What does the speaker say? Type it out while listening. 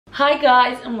Hi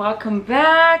guys, and welcome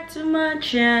back to my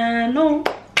channel.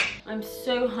 I'm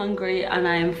so hungry and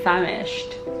I am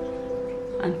famished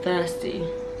and thirsty.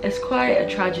 It's quite a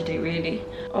tragedy really.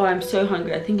 Oh, I'm so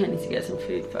hungry. I think I need to get some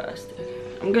food first.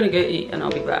 I'm gonna go eat and I'll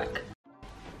be back.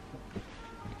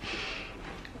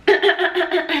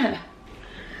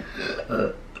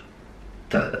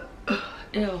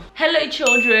 Ew. Hello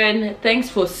children, thanks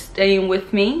for staying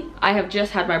with me. I have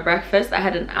just had my breakfast. I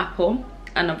had an apple,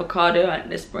 an avocado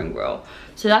and a spring roll.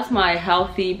 So that's my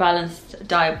healthy balanced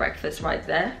diet breakfast right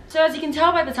there. So as you can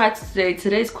tell by the title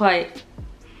today's quite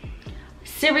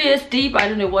serious, deep, I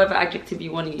don't know whatever adjective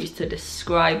you want to use to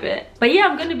describe it. But yeah,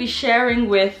 I'm going to be sharing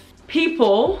with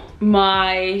people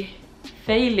my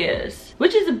failures,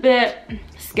 which is a bit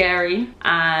scary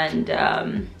and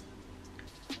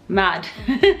mad.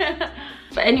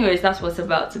 But anyways, that's what's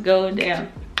about to go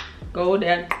down. Go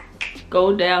down.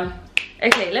 Go down.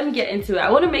 Okay, let me get into it.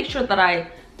 I want to make sure that I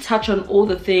touch on all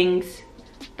the things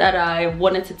that I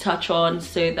wanted to touch on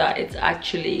so that it's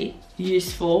actually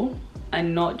useful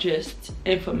and not just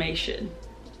information,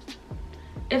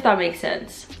 if that makes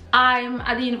sense. I'm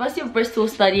at the University of Bristol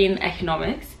studying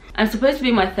economics. I'm supposed to be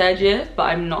in my third year, but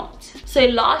I'm not. So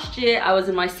last year I was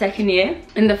in my second year.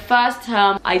 In the first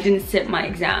term I didn't sit my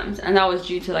exams, and that was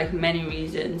due to like many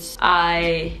reasons.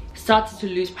 I started to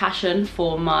lose passion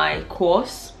for my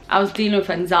course. I was dealing with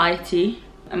anxiety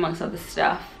amongst other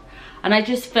stuff, and I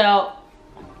just felt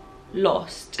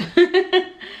lost.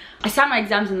 I sat my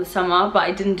exams in the summer, but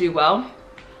I didn't do well.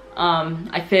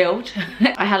 I failed.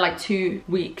 I had like 2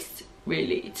 weeks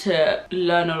really to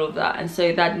learn all of that, and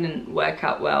so that didn't work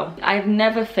out well. I've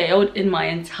never failed in my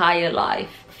entire life.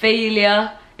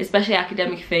 Failure, especially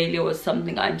academic failure, was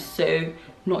something I'm so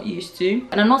not used to.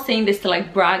 And I'm not saying this to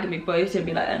like brag and be boasted and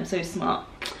be like, I'm so smart.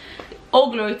 All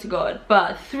glory to God.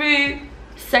 But through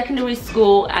secondary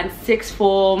school and sixth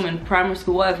form and primary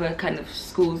school, whatever kind of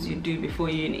schools you do before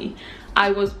uni,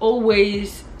 I was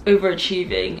always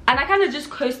overachieving, and I kind of just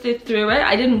coasted through it.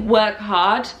 I didn't work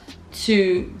hard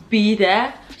to be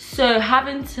there. So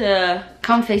having to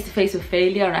come face to face with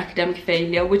failure and academic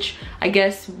failure, which I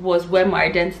guess was where my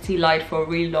identity lied for a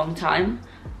really long time,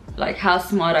 like how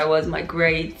smart I was, my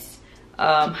grades,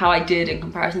 how I did in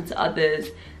comparison to others,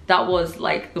 that was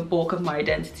like the bulk of my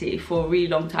identity for a really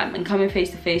long time. And coming face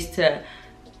to face to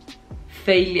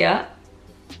failure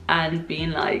and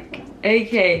being like,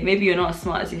 okay, maybe you're not as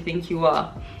smart as you think you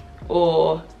are,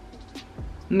 or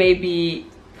maybe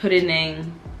putting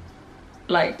in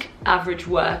like average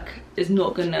work is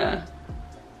not gonna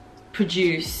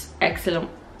produce excellent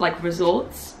like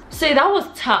results. So that was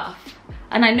tough,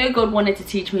 and I know God wanted to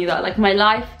teach me that like my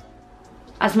life,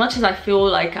 as much as I feel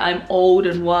like I'm old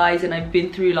and wise and I've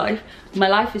been through life, my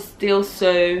life is still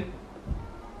so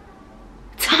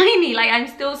tiny. Like I'm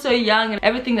still so young, and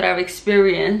everything that I've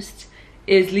experienced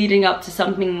is leading up to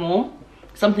something more,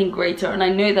 something greater. And I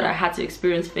know that I had to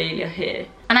experience failure here.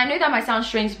 And I know that might sound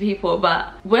strange to people,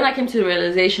 but when I came to the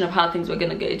realization of how things were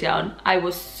gonna go down, I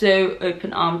was so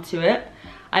open-armed to it.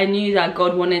 I knew that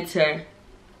God wanted to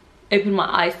open my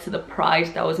eyes to the pride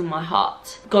that was in my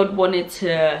heart. God wanted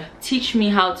to teach me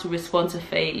how to respond to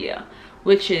failure,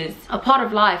 which is a part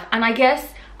of life. And I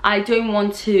guess I don't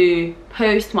want to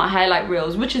post my highlight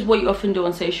reels, which is what you often do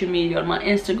on social media, on my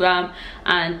Instagram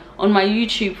and on my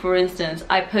YouTube, for instance.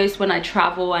 I post when I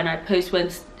travel, and I post when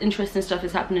interesting stuff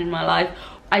is happening in my life.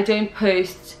 I don't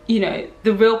post, you know,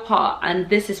 the real part, and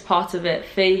this is part of it,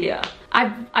 failure.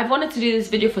 I've wanted to do this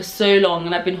video for so long,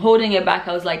 and I've been holding it back.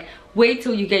 I was like, wait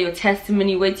till you get your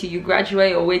testimony, wait till you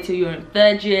graduate, or wait till you're in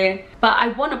third year. But I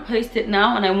want to post it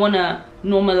now, and I want to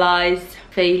normalize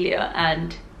failure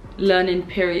and learning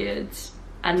periods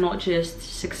and not just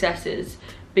successes,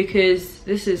 because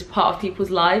this is part of people's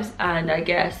lives. And I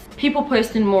guess people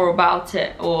posting more about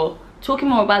it or talking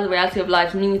more about the reality of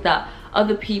life means that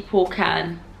other people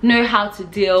can know how to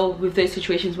deal with those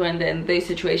situations when they're in those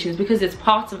situations, because it's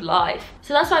part of life.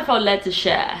 So that's why I felt led to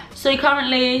share. So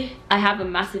currently I have a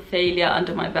massive failure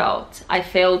under my belt. I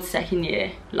failed second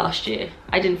year last year.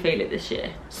 I didn't fail it this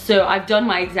year. So I've done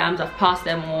my exams, I've passed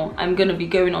them all. I'm gonna be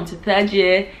going on to third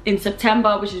year in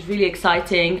September, which is really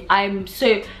exciting. I'm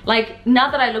so, like,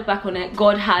 now that I look back on it,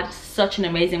 God had such an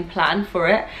amazing plan for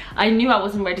it. I knew I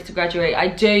wasn't ready to graduate. I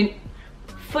don't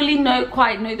fully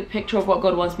quite know the picture of what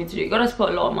God wants me to do. God has put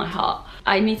a lot on my heart.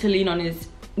 I need to lean on his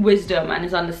wisdom and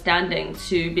his understanding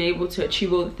to be able to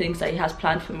achieve all the things that he has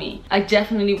planned for me. I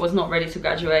definitely was not ready to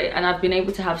graduate, and I've been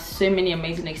able to have so many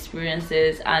amazing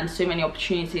experiences and so many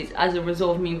opportunities as a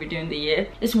result of me redoing the year.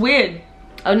 It's weird.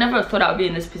 I would never have thought I would be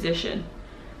in this position,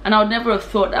 and I would never have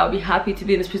thought I would be happy to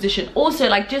be in this position. Also,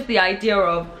 like, just the idea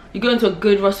of you go into a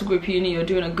good Russell Group uni, you're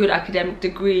doing a good academic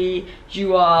degree,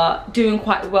 you are doing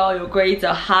quite well, your grades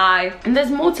are high, and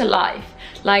there's more to life.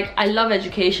 Like, I love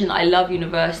education, I love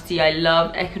university, I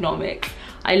love economics,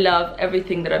 I love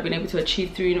everything that I've been able to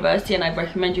achieve through university, and I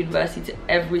recommend university to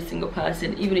every single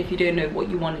person, even if you don't know what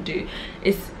you want to do.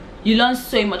 You learn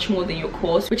so much more than your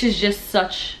course, which is just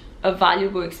such a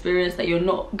valuable experience that you're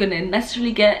not gonna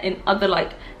necessarily get in other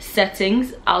like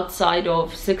settings outside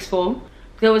of sixth form.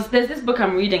 There's this book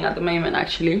I'm reading at the moment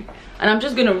actually, and I'm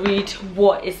just gonna read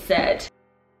what is said.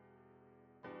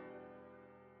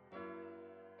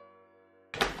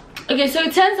 Okay, so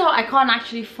it turns out I can't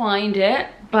actually find it,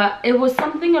 but it was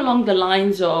something along the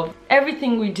lines of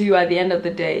everything we do at the end of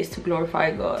the day is to glorify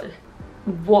God.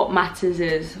 What matters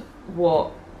is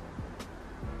what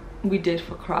we did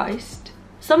for Christ.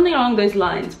 Something along those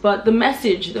lines. But the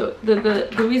message, the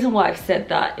reason why I've said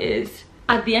that is,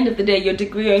 at the end of the day, your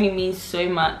degree only means so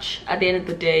much. At the end of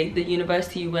the day, the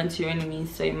university you went to only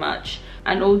means so much.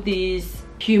 And all these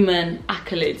human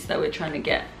accolades that we're trying to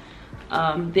get,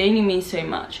 they only mean so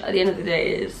much. At the end of the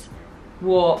day is,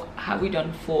 what have we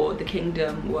done for the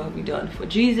kingdom? What have we done for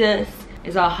Jesus?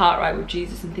 Is our heart right with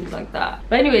Jesus and things like that?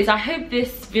 But anyways, I hope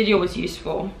this video was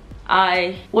useful.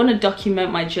 I want to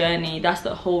document my journey. That's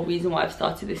the whole reason why I've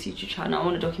started this YouTube channel. I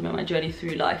want to document my journey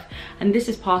through life, and this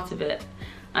is part of it.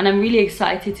 And I'm really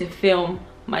excited to film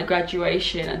my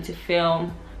graduation and to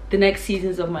film the next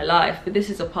seasons of my life, but this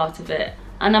is a part of it.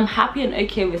 And I'm happy and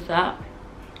okay with that,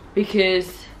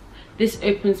 because this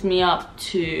opens me up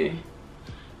to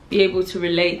be able to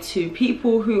relate to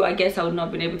people who I guess I would not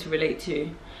have been able to relate to.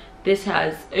 This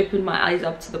has opened my eyes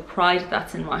up to the pride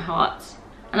that's in my heart.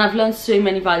 And I've learned so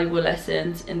many valuable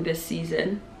lessons in this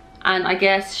season. And I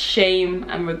guess shame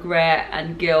and regret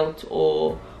and guilt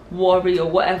or worry or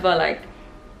whatever, like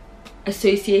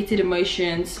associated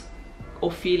emotions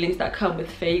or feelings that come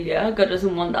with failure, God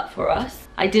doesn't want that for us.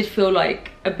 I did feel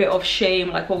like a bit of shame,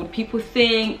 like what would people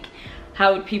think?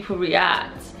 How would people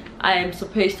react? I am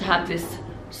supposed to have this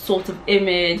sort of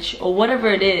image or whatever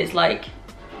it is, like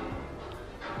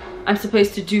I'm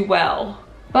supposed to do well.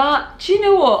 But do you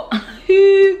know what?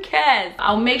 Who cares?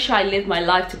 I'll make sure I live my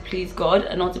life to please God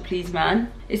and not to please man.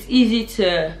 It's easy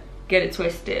to get it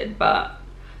twisted, but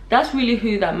that's really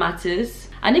who that matters.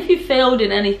 And if you failed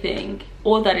in anything,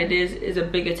 all that it is a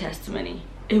bigger testimony.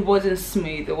 It wasn't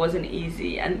smooth, it wasn't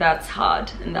easy, and that's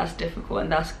hard and that's difficult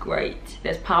and that's great.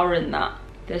 There's power in that.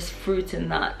 There's fruit in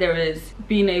that. There is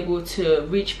being able to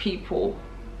reach people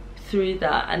through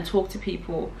that and talk to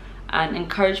people and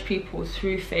encourage people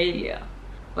through failure,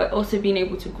 but also being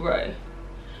able to grow.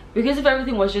 Because if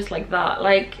everything was just like that,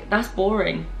 like, that's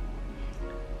boring.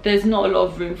 There's not a lot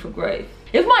of room for growth.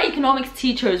 If my economics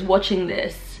teacher is watching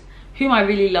this, whom I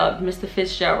really love, Mr.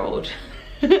 Fitzgerald,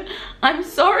 I'm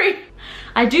sorry.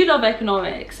 I do love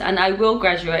economics and I will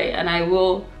graduate and I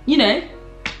will, you know,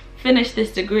 finish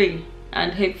this degree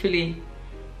and hopefully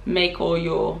make all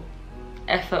your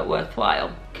effort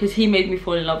worthwhile, because he made me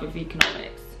fall in love with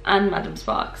economics and Madam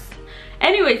Sparks.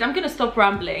 Anyways, I'm gonna stop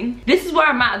rambling. This is where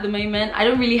I'm at the moment. I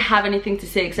don't really have anything to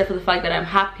say except for the fact that I'm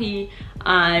happy.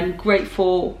 I'm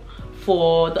grateful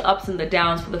for the ups and the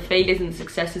downs, for the failures and the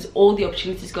successes, all the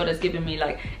opportunities God has given me.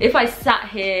 Like, if I sat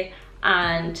here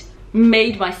and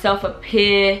made myself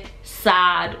appear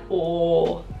sad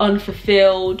or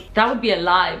unfulfilled, that would be a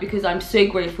lie, because I'm so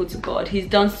grateful to God. He's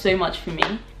done so much for me.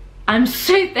 I'm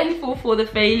so thankful for the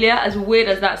failure, as weird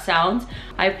as that sounds.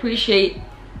 I appreciate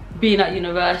being at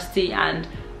university and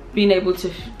being able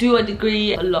to do a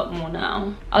degree a lot more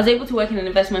now. I was able to work in an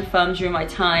investment firm during my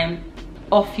time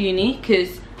off uni,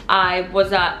 because I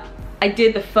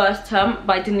did the first term,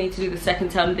 but I didn't need to do the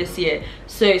second term this year.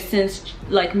 So since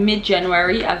like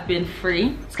mid-January, I've been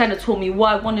free. It's kind of taught me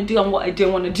what I want to do and what I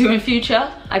don't want to do in future.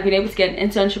 I've been able to get an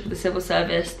internship with the civil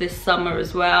service this summer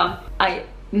as well. I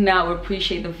now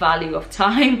appreciate the value of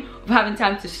time, of having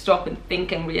time to stop and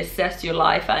think and reassess your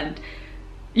life and,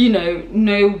 you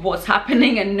know what's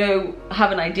happening and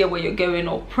have an idea where you're going,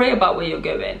 or pray about where you're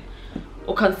going,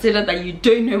 or consider that you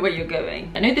don't know where you're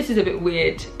going. I know this is a bit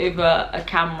weird over a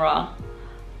camera,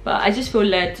 but I just feel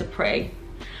led to pray.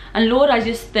 And Lord, I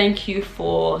just thank you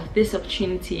for this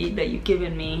opportunity that you've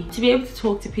given me to be able to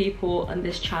talk to people on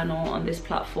this channel, on this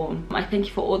platform. I thank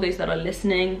you for all those that are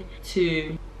listening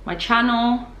to my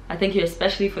channel. I thank you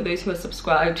especially for those who are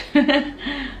subscribed.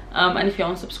 And if you're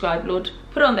unsubscribed, Lord,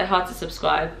 put it on their heart to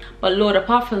subscribe. But Lord,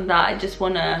 apart from that, I just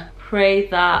want to pray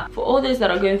that for all those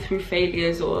that are going through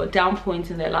failures or down points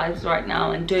in their lives right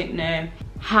now and don't know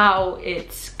how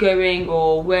it's going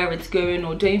or where it's going,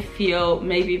 or don't feel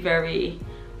maybe very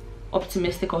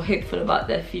optimistic or hopeful about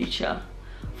their future.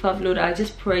 Father Lord, I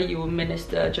just pray you will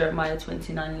minister Jeremiah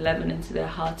 29:11 into their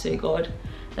hearts, oh God,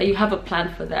 that you have a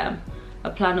plan for them,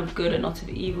 a plan of good and not of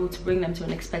evil, to bring them to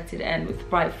an expected end with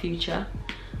bright future,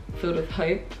 filled with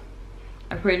hope.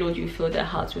 I pray, Lord, you fill their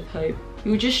hearts with hope.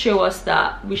 You will just show us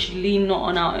that we should lean not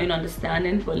on our own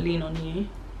understanding, but lean on you.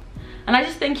 And I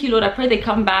just thank you, Lord. I pray they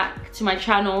come back to my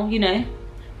channel, you know,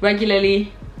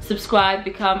 regularly, subscribe,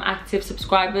 become active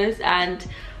subscribers, and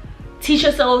teach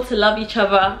us all to love each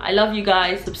other. I love you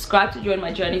guys. Subscribe to join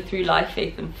my journey through life,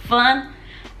 faith, and fun.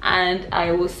 And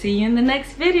I will see you in the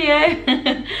next video.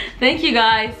 Thank you,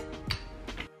 guys.